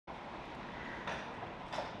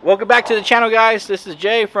Welcome back to the channel, guys. This is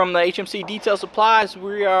Jay from the HMC Detail Supplies.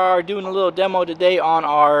 We are doing a little demo today on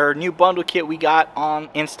our new bundle kit we got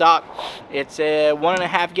in stock. It's a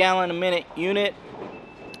 1.5 gallon a minute unit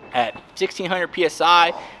at 1600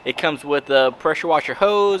 psi. It comes with a pressure washer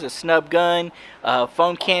hose, a snub gun, a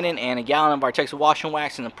foam cannon, and a gallon of our Texas wash and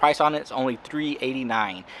wax, and the price on it is only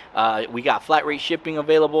 $3.89. We got flat rate shipping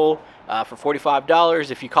available for $45.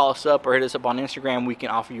 If you call us up or hit us up on Instagram, we can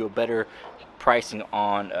offer you a better pricing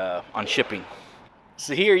on shipping.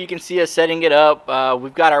 So here you can see us setting it up.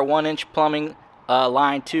 We've got our 1-inch plumbing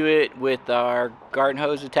line to it with our garden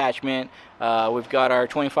hose attachment. We've got our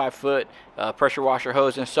 25-foot pressure washer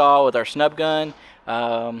hose installed with our snub gun,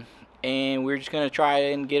 and we're just going to try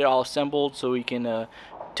and get it all assembled so we can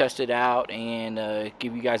test it out and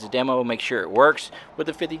give you guys a demo, make sure it works with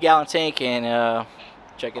the 50-gallon tank, and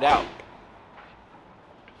check it out.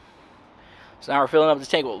 So now we're filling up the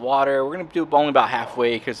tank with water. We're going to do only about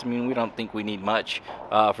halfway because, I mean, we don't think we need much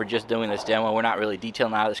for just doing this demo. We're not really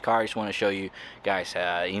detailing out of this car. I just want to show you guys,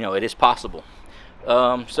 you know, it is possible.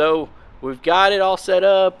 So we've got it all set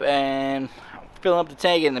up and filling up the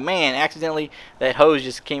tank, and man, accidentally that hose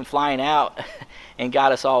just came flying out and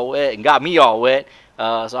got us all wet and got me all wet.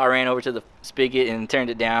 So I ran over to the spigot and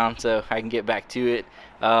turned it down so I can get back to it.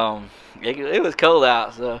 It was cold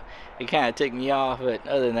out, so it kind of took me off, but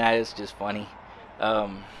other than that, it's just funny.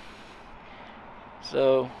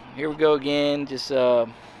 So here we go again, just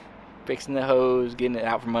fixing the hose, getting it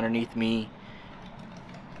out from underneath me.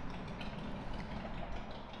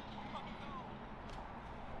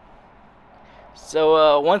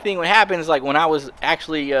 So one thing that happened is, like, when I was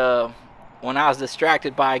actually when I was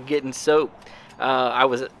distracted by getting soaked, I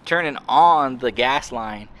was turning on the gas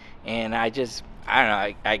line, and I don't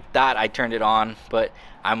know, I thought I turned it on, but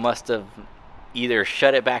I must have either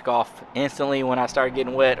shut it back off instantly when I started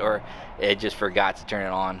getting wet, or it just forgot to turn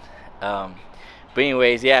it on. But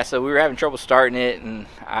anyways, yeah, so we were having trouble starting it, and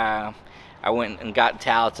I went and got a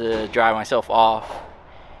towel to dry myself off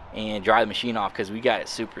and dry the machine off because we got it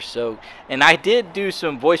super soaked. And I did do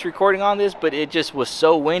some voice recording on this, but it just was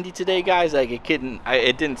so windy today, guys, like it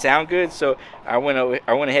didn't sound good. So I went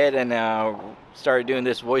ahead and started doing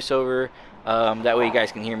this voiceover. That way you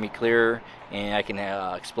guys can hear me clearer, and I can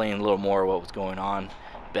explain a little more what was going on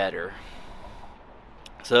better.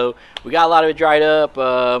 So we got a lot of it dried up,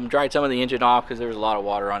 dried some of the engine off because there was a lot of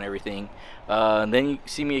water on everything. And then you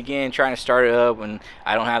see me again trying to start it up, and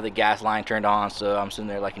I don't have the gas line turned on, so I'm sitting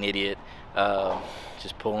there like an idiot,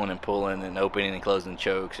 just pulling and pulling and opening and closing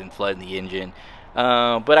chokes and flooding the engine.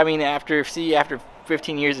 But I mean, after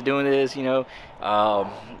 15 years of doing this, you know,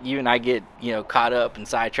 even I get, you know, caught up and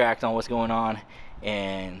sidetracked on what's going on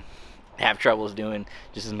and have troubles doing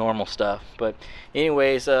just the normal stuff. But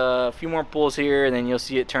anyways, a few more pulls here and then you'll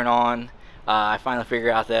see it turn on. I finally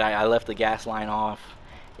figured out that I left the gas line off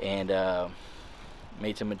and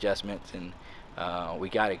made some adjustments, and we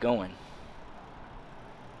got it going.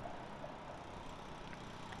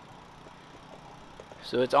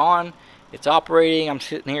 So it's on, it's operating. I'm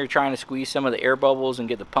sitting here trying to squeeze some of the air bubbles and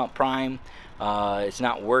get the pump prime. It's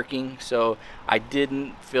not working, so I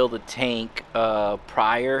didn't fill the tank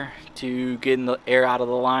prior to getting the air out of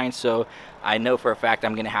the line, so I know for a fact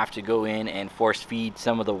I'm gonna have to go in and force feed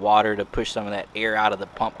some of the water to push some of that air out of the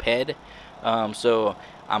pump head. So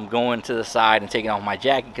I'm going to the side and taking off my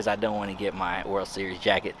jacket because I don't want to get my World Series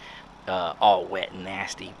jacket all wet and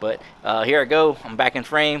nasty. But here I go, I'm back in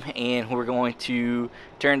frame, and we're going to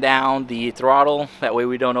turn down the throttle, that way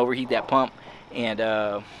we don't overheat that pump,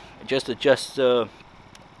 and just adjust the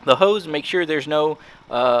hose, make sure there's no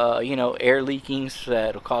you know, air leakings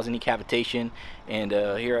that will cause any cavitation. And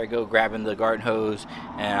here I go grabbing the garden hose,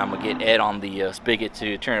 and I'm gonna get Ed on the spigot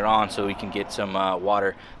to turn it on so we can get some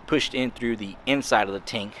water pushed in through the inside of the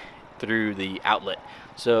tank through the outlet.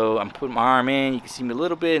 So I'm putting my arm in, you can see me a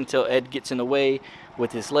little bit until Ed gets in the way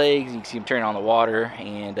with his legs. You can see him turning on the water,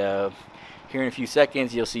 and here in a few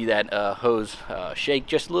seconds you'll see that hose shake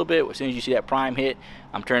just a little bit. As soon as you see that prime hit,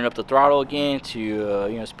 I'm turning up the throttle again to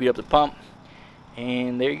you know, speed up the pump,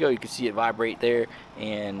 and there you go, you can see it vibrate there,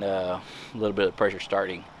 and a little bit of pressure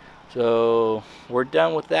starting. So we're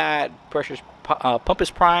done with that. Pump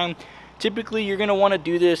is prime. Typically you're going to want to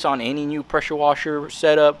do this on any new pressure washer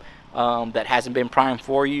setup that hasn't been primed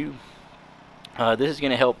for you. This is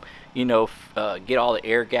going to help, you know, get all the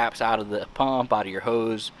air gaps out of the pump, out of your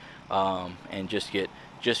hose, and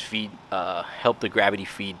help the gravity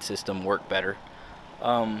feed system work better.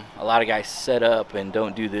 A lot of guys set up and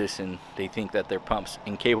don't do this, and they think that their pump's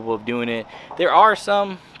incapable of doing it. There are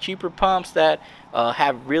some cheaper pumps that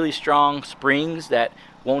have really strong springs that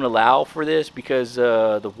won't allow for this because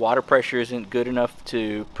the water pressure isn't good enough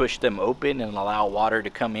to push them open and allow water to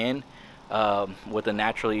come in with a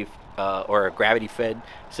naturally or a gravity fed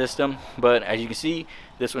system. But as you can see,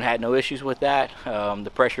 this one had no issues with that.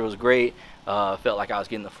 The pressure was great. Felt like I was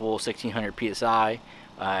getting the full 1600 psi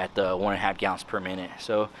at the 1.5 gallons per minute.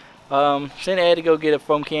 So sent Ed to go get a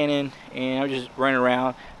foam cannon, and I'm just running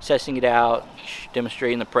around testing it out,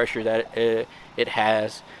 demonstrating the pressure that it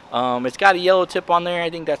has. It's got a yellow tip on there. I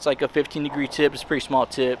think that's like a 15-degree tip. It's a pretty small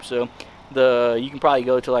tip, so you can probably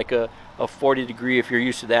go to like a 40-degree if you're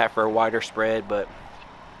used to that for a wider spread. But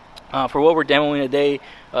for what we're demoing today,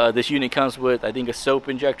 this unit comes with, I think, a soap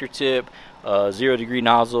injector tip, 0-degree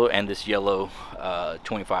nozzle, and this yellow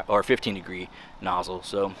 25 or 15-degree nozzle.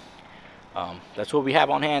 So that's what we have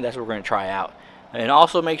on hand. That's what we're going to try out. And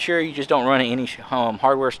also make sure you just don't run in any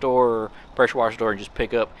hardware store or pressure washer store and just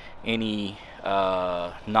pick up any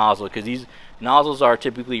nozzle, because these nozzles are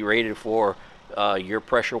typically rated for your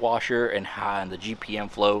pressure washer and the GPM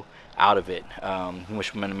flow out of it,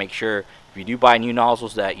 which I'm going to make sure if you do buy new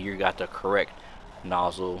nozzles that you got the correct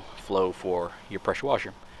nozzle flow for your pressure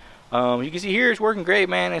washer. You can see here it's working great,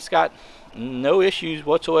 man. It's got no issues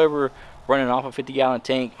whatsoever running off a 50-gallon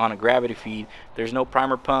tank on a gravity feed. There's no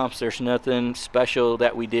primer pumps. There's nothing special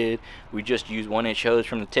that we did. We just used 1-inch hose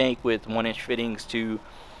from the tank with 1-inch fittings to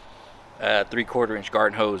 3/4-inch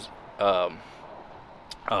garden hose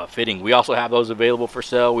fitting. We also have those available for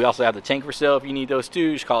sale. We also have the tank for sale. If you need those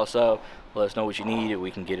too, just call us up, let us know what you need, and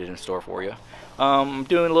we can get it in store for you. I'm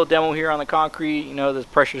doing a little demo here on the concrete. You know, the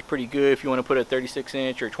pressure is pretty good. If you want to put a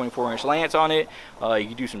 36-inch or 24-inch lance on it, you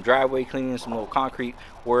can do some driveway cleaning, some little concrete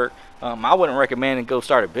work. I wouldn't recommend and go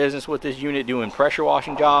start a business with this unit doing pressure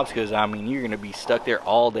washing jobs, because I mean, you're going to be stuck there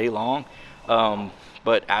all day long.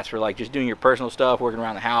 But as for like just doing your personal stuff, working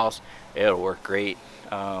around the house, it'll work great.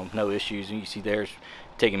 No issues. And you see there's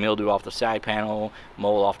taking mildew off the side panel,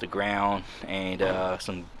 mold off the ground, and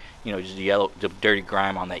some, you know, just the dirty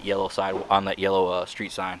grime on that yellow side, on that yellow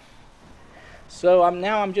street sign. So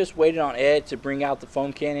I'm just waiting on Ed to bring out the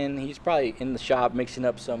foam cannon. He's probably in the shop mixing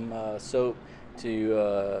up some soap to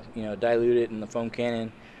you know, dilute it in the foam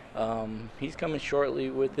cannon. He's coming shortly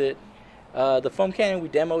with it. The foam cannon we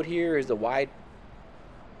demoed here is the wide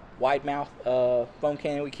mouth foam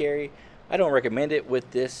cannon we carry. I don't recommend it with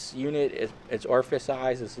this unit. Its orifice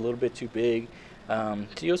size is a little bit too big, so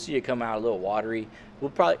you'll see it come out a little watery.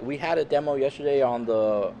 We had a demo yesterday on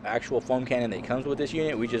the actual foam cannon that comes with this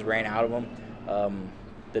unit. We just ran out of them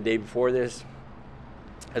the day before this,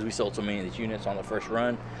 as we sold so many of these units on the first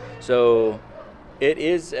run. So it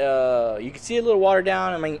is, you can see a little watered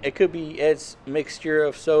down. I mean, it could be Ed's mixture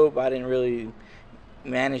of soap. I didn't really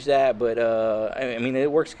manage that, but I mean,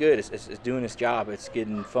 it works good. It's doing its job. It's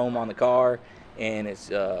getting foam on the car, and it's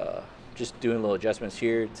just doing little adjustments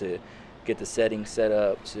here to get the settings set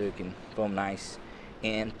up so it can foam nice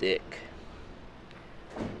and thick.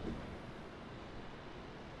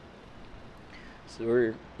 So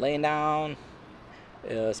we're laying down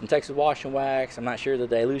some Texas wash and wax. I'm not sure the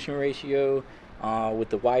dilution ratio with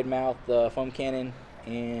the wide mouth foam cannon,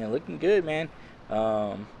 and looking good, man.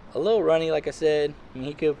 A little runny, like I said. I mean,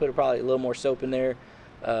 he could put probably a little more soap in there,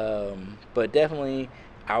 but definitely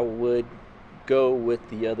I would go with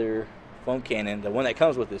the other foam cannon, the one that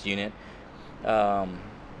comes with this unit. Yeah,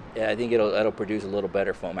 I think it'll produce a little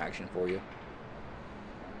better foam action for you.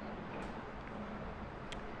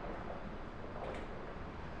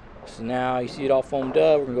 So now you see it all foamed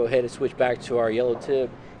up. We're gonna go ahead and switch back to our yellow tip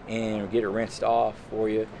and get it rinsed off for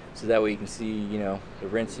you, so that way you can see, you know, the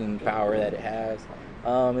rinsing power that it has.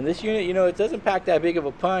 And this unit, you know, it doesn't pack that big of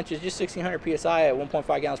a punch. It's just 1600 psi at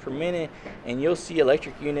 1.5 gallons per minute, and you'll see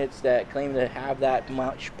electric units that claim to have that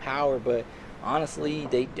much power, but honestly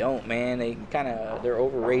they don't, man. They're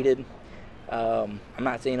overrated. I'm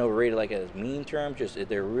not saying overrated like a mean term, just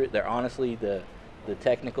they're honestly, the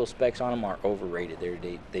technical specs on them are overrated.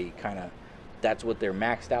 They kind of, that's what their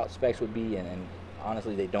maxed out specs would be, and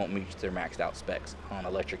honestly they don't meet their maxed out specs on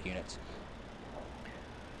electric units.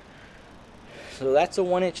 So that's a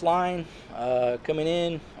 1-inch line coming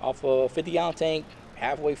in off a 50-gallon tank,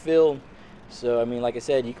 halfway filled. So I mean, like I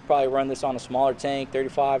said, you could probably run this on a smaller tank,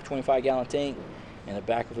 35, 25-gallon tank, in the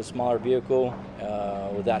back of a smaller vehicle,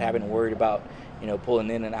 without having to worry about, you know, pulling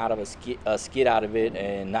in and out of a skid out of it,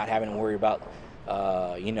 and not having to worry about,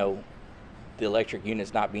 you know, the electric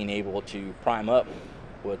units not being able to prime up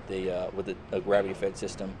with a gravity fed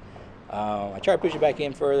system. I tried to push it back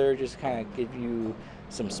in further, just kind of give you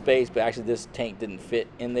some space, but actually this tank didn't fit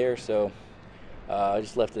in there, so I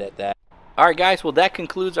just left it at that. Alright guys, well that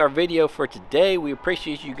concludes our video for today. We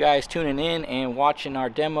appreciate you guys tuning in and watching our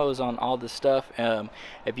demos on all this stuff.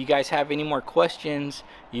 If you guys have any more questions,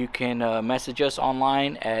 you can message us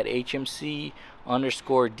online at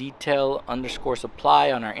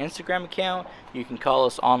HMC_detail_supply on our Instagram account. You can call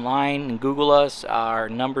us online and Google us. Our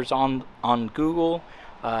number's on Google.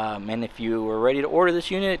 And if you are ready to order this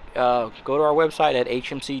unit, go to our website at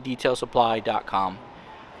hmcdetailsupply.com.